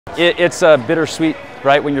It's bittersweet,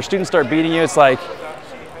 right? When your students start beating you, it's like,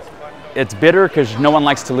 it's bitter because no one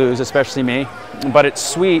likes to lose, especially me, but it's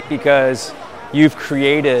sweet because you've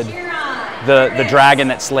created the dragon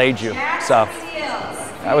that slayed you. So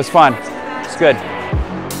that was fun. It's good.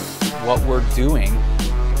 What we're doing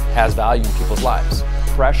has value in people's lives.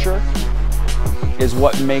 Pressure is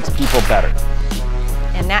what makes people better.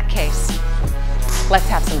 In that case, let's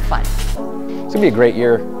have some fun. It's gonna be a great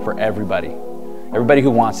year for everybody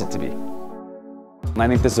who wants it to be. And I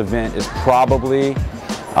think this event is probably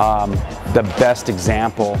the best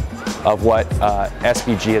example of what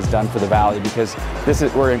SBG has done for the Valley, because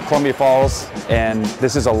we're in Columbia Falls and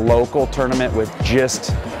this is a local tournament with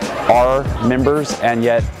just our members, and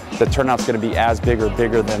yet the turnout's going to be as big or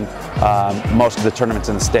bigger than most of the tournaments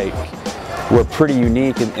in the state. We're pretty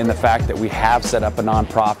unique in the fact that we have set up a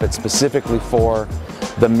nonprofit specifically for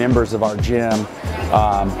the members of our gym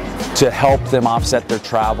to help them offset their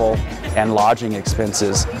travel and lodging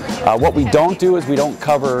expenses. What we don't do is we don't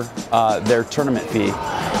cover their tournament fee.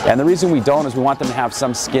 And the reason we don't is we want them to have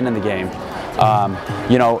some skin in the game.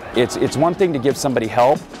 You know, it's one thing to give somebody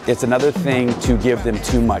help, it's another thing to give them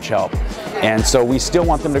too much help. And so we still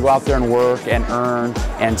want them to go out there and work and earn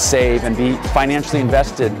and save and be financially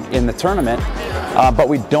invested in the tournament, but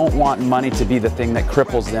we don't want money to be the thing that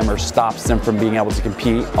cripples them or stops them from being able to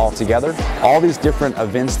compete altogether. All these different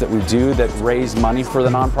events that we do that raise money for the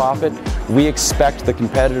nonprofit, we expect the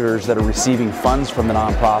competitors that are receiving funds from the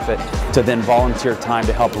nonprofit to then volunteer time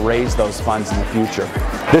to help raise those funds in the future.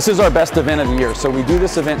 This is our best event of the year. So we do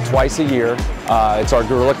this event twice a year. It's our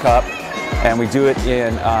Gorilla Cup, and we do it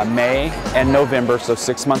in May and November, so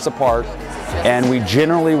 6 months apart. And we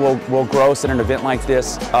generally will gross in an event like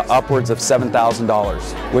this upwards of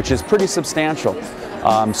 $7,000, which is pretty substantial.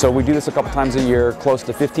 So we do this a couple times a year, close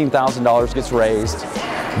to $15,000 gets raised.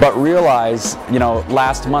 But realize, you know,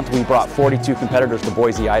 last month we brought 42 competitors to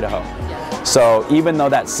Boise, Idaho. So even though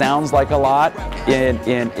that sounds like a lot,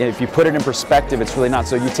 if you put it in perspective, it's really not.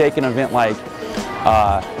 So you take an event like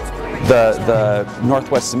the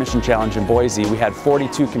Northwest Submission Challenge in Boise, we had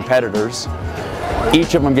 42 competitors.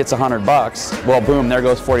 Each of them gets $100. Well, boom, there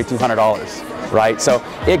goes $4,200, right? So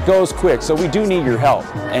it goes quick. So we do need your help.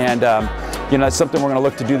 And you know, that's something we're going to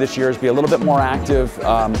look to do this year, is be a little bit more active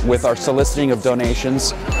with our soliciting of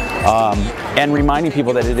donations and reminding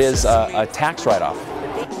people that it is a tax write-off.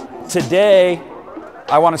 Today,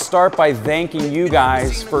 I want to start by thanking you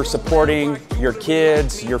guys for supporting your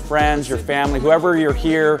kids, your friends, your family, whoever you're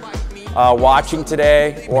here watching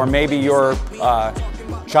today, or maybe your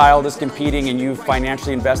child is competing and you've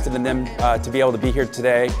financially invested in them to be able to be here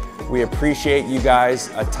today. We appreciate you guys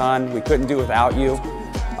a ton. We couldn't do it without you.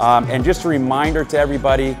 And just a reminder to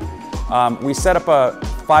everybody, we set up a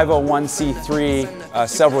 501c3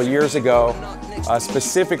 several years ago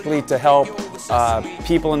specifically to help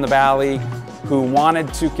people in the Valley who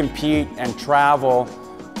wanted to compete and travel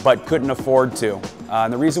but couldn't afford to.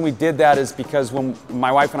 And the reason we did that is because when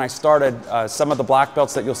my wife and I started, some of the black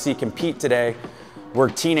belts that you'll see compete today were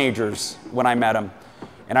teenagers when I met them.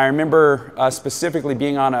 And I remember specifically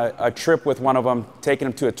being on a trip with one of them, taking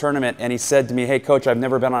him to a tournament, and he said to me, "Hey coach, I've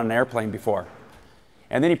never been on an airplane before."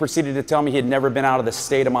 And then he proceeded to tell me he had never been out of the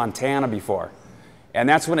state of Montana before. And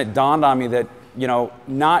that's when it dawned on me that, you know,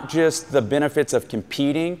 not just the benefits of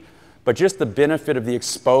competing, but just the benefit of the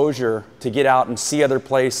exposure to get out and see other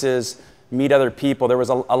places, meet other people. There was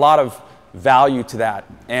a lot of value to that.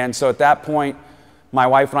 And so at that point, my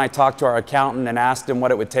wife and I talked to our accountant and asked him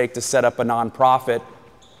what it would take to set up a nonprofit.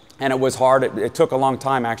 And it was hard. It took a long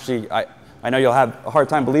time, actually. I know you'll have a hard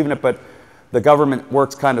time believing it, but the government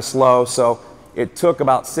works kind of slow. So it took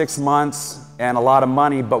about 6 months and a lot of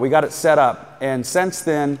money, but we got it set up. And since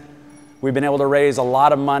then, we've been able to raise a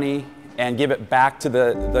lot of money and give it back to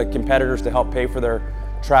the competitors to help pay for their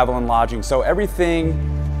travel and lodging. So everything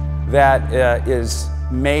that is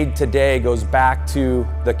made today goes back to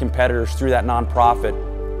the competitors through that nonprofit,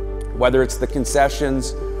 whether it's the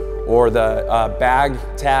concessions or the bag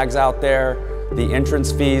tags out there, the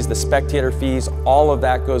entrance fees, the spectator fees, all of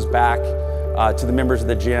that goes back to the members of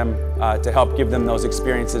the gym to help give them those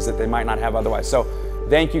experiences that they might not have otherwise. So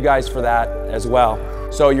thank you guys for that as well.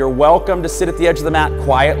 So you're welcome to sit at the edge of the mat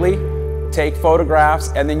quietly, take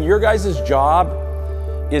photographs, and then your guys' job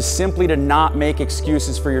is simply to not make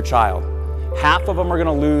excuses for your child. Half of them are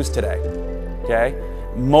gonna lose today, okay?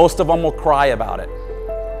 Most of them will cry about it.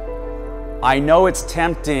 I know it's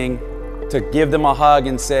tempting to give them a hug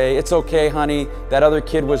and say, "It's okay, honey, that other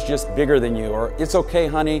kid was just bigger than you," or "It's okay,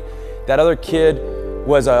 honey, that other kid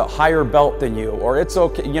was a higher belt than you," or "It's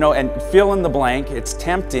okay," you know, and fill in the blank. It's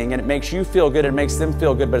tempting and it makes you feel good, it makes them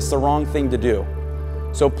feel good, but it's the wrong thing to do.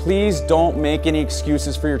 So please don't make any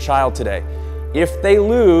excuses for your child today. If they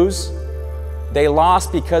lose, they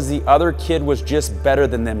lost because the other kid was just better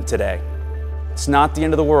than them today. It's not the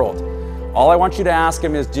end of the world. All I want you to ask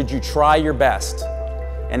them is, did you try your best?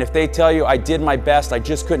 And if they tell you, I did my best, I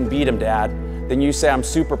just couldn't beat him, Dad, then you say, I'm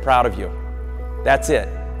super proud of you. That's it.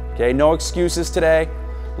 Okay, no excuses today.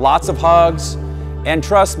 Lots of hugs. And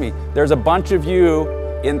trust me, there's a bunch of you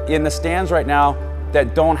in the stands right now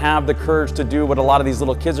that don't have the courage to do what a lot of these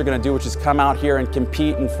little kids are gonna do, which is come out here and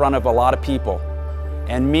compete in front of a lot of people.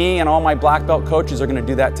 And me and all my black belt coaches are gonna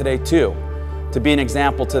do that today too, to be an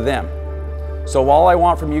example to them. So all I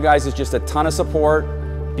want from you guys is just a ton of support.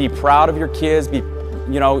 Be proud of your kids. Be,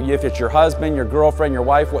 you know, if it's your husband, your girlfriend, your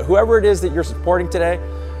wife, whoever it is that you're supporting today,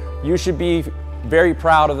 you should be very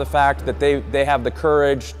proud of the fact that they have the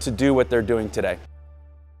courage to do what they're doing today.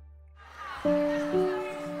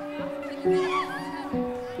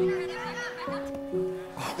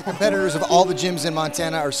 The competitors of all the gyms in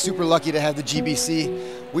Montana are super lucky to have the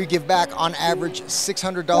GBC. We give back on average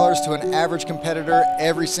 $600 to an average competitor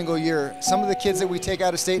every single year. Some of the kids that we take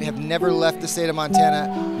out of state have never left the state of Montana,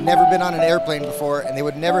 never been on an airplane before, and they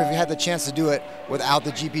would never have had the chance to do it without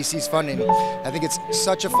the GBC's funding. I think it's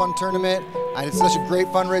such a fun tournament, and it's such a great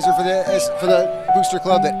fundraiser for the Booster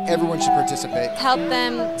Club that everyone should participate. Help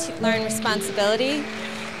them to learn responsibility,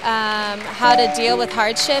 how to deal with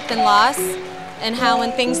hardship and loss, and how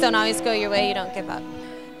when things don't always go your way, you don't give up.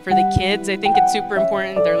 For the kids, I think it's super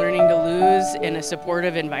important. They're learning to lose in a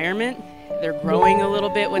supportive environment. They're growing a little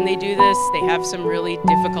bit when they do this. They have some really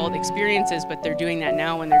difficult experiences, but they're doing that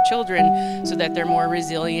now when they're children so that they're more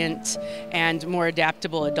resilient and more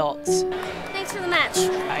adaptable adults. Thanks for the match.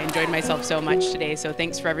 I enjoyed myself so much today, so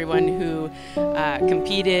thanks for everyone who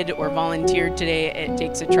competed or volunteered today. It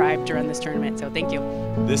takes a tribe to run this tournament, so thank you.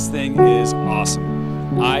 This thing is awesome.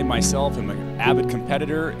 I myself am an avid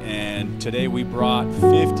competitor, and today we brought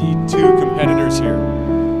 52 competitors here.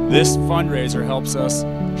 This fundraiser helps us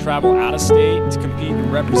travel out of state to compete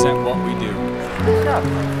and represent what we do. Good job.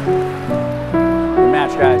 Good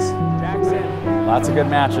match, guys. Jackson. Lots of good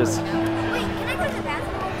matches. Wait, can I go to the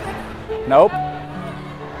bathroom real quick? Nope.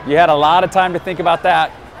 You had a lot of time to think about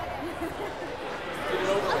that.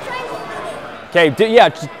 Okay, yeah,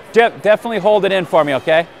 definitely hold it in for me,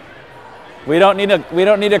 okay? We don't need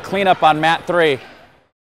to clean up on mat 3.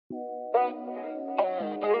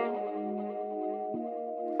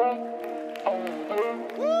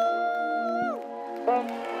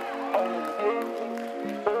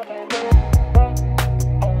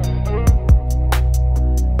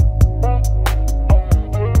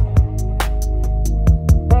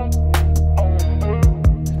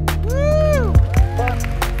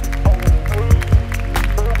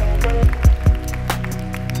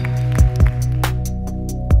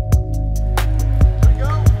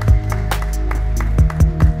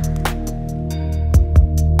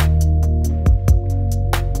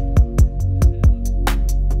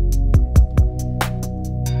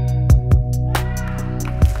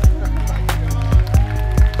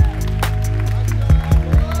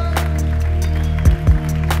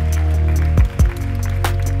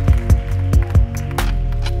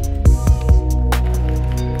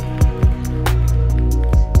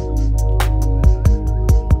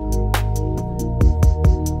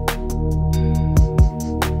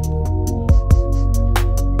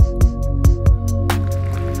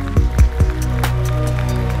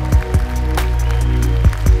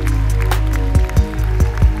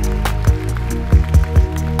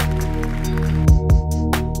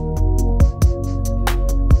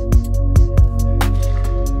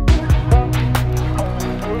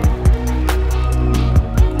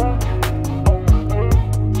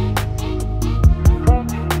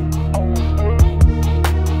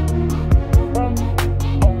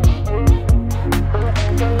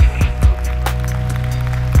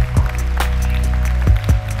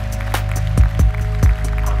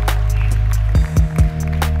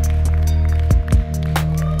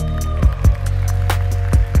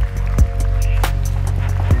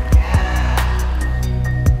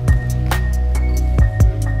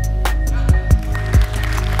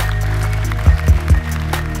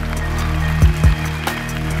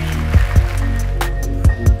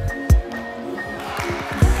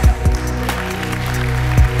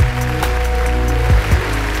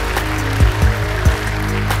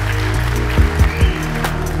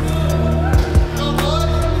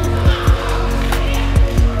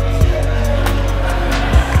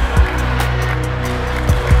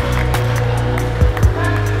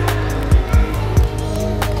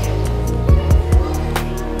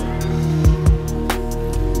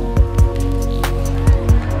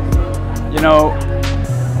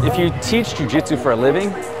 If you teach jiu-jitsu for a living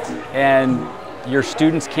and your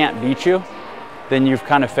students can't beat you, then you've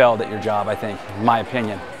kind of failed at your job, I think, in my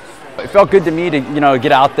opinion. It felt good to me to,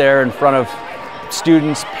 get out there in front of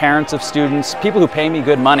students, parents of students, people who pay me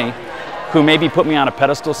good money, who maybe put me on a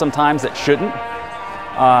pedestal sometimes that shouldn't.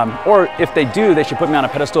 Or if they do, they should put me on a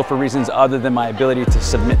pedestal for reasons other than my ability to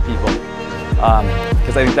submit people.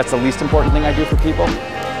 Because I think that's the least important thing I do for people.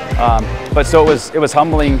 But so it was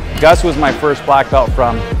humbling. Gus was my first black belt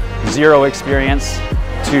from zero experience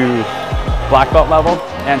to black belt level.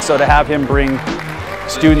 And so to have him bring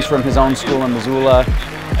students from his own school in Missoula,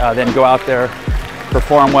 then go out there,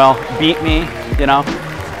 perform well, beat me,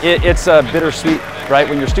 it's bittersweet, right?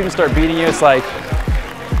 When your students start beating you, it's like,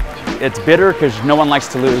 it's bitter because no one likes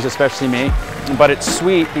to lose, especially me. But it's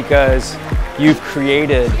sweet because you've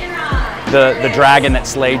created the dragon that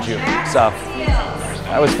slayed you. So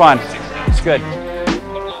that was fun. It's good.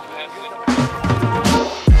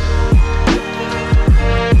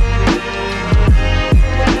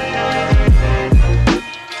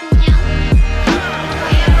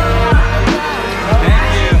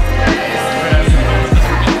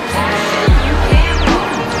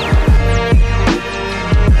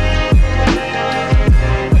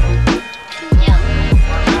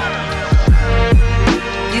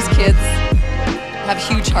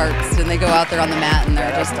 Huge hearts, and they go out there on the mat and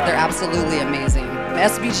they're absolutely amazing.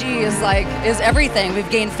 SBG is everything. We've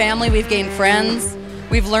gained family, we've gained friends,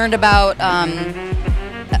 we've learned about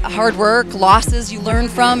hard work, losses you learn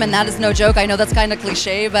from, and that is no joke. I know that's kind of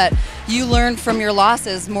cliche, but you learn from your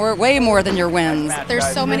losses way more than your wins. There's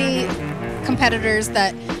so many competitors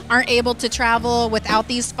that aren't able to travel without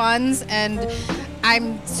these funds, and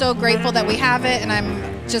I'm so grateful that we have it, and I'm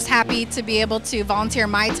just happy to be able to volunteer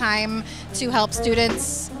my time to help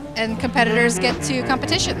students and competitors get to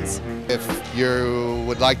competitions. If you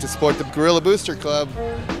would like to support the Gorilla Booster Club,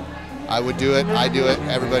 I would do it, I do it,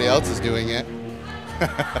 everybody else is doing it.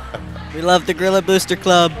 We love the Gorilla Booster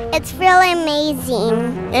Club. It's really amazing,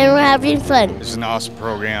 and we're having fun. This is an awesome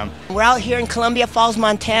program. We're out here in Columbia Falls,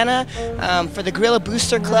 Montana for the Gorilla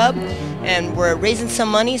Booster Club, and we're raising some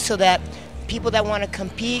money so that people that want to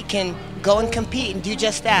compete can go and compete and do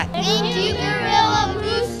just that. Thank you, Gorilla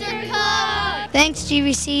Booster Club! Thanks,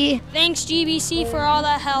 GBC. Thanks, GBC, for all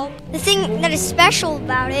that help. The thing that is special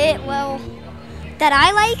about it, that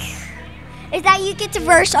I like, is that you get to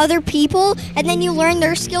verse other people, and then you learn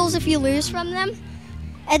their skills if you lose from them,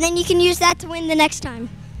 and then you can use that to win the next time.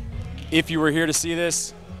 If you were here to see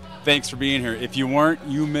this, thanks for being here. If you weren't,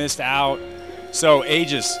 you missed out. So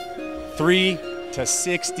ages 3 to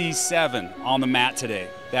 67 on the mat today.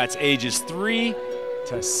 That's ages 3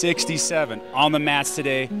 to 67 on the mats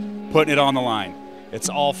today, putting it on the line. It's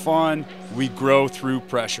all fun. We grow through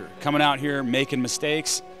pressure. Coming out here, making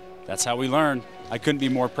mistakes, that's how we learn. I couldn't be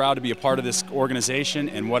more proud to be a part of this organization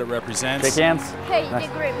and what it represents. Shake hands. Hey, you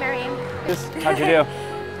did great, Marion. How'd you do?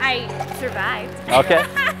 I survived. Okay.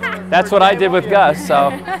 That's what I did with Gus, so.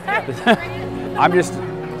 I'm just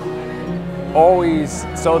always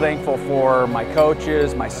so thankful for my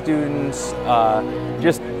coaches, my students,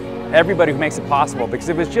 just everybody who makes it possible. Because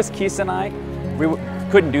if it was just Kisa and I, we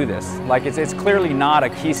couldn't do this. Like it's clearly not a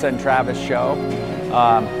Kisa and Travis show.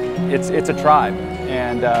 It's a tribe,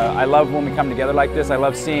 and I love when we come together like this. I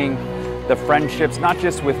love seeing the friendships, not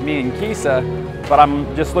just with me and Kisa, but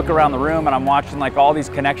I'm just looking around the room and I'm watching like all these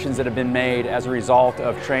connections that have been made as a result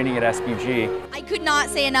of training at SBG. I could not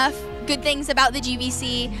say enough good things about the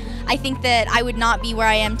GBC. I think that I would not be where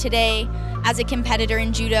I am today as a competitor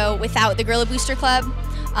in judo without the Gorilla Booster Club.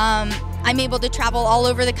 I'm able to travel all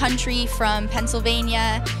over the country from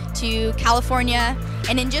Pennsylvania to California,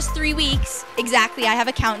 and in just 3 weeks, exactly, I have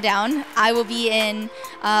a countdown, I will be in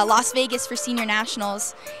Las Vegas for Senior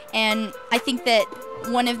Nationals, and I think that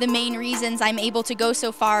one of the main reasons I'm able to go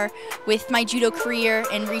so far with my judo career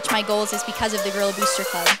and reach my goals is because of the Gorilla Booster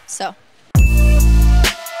Club. So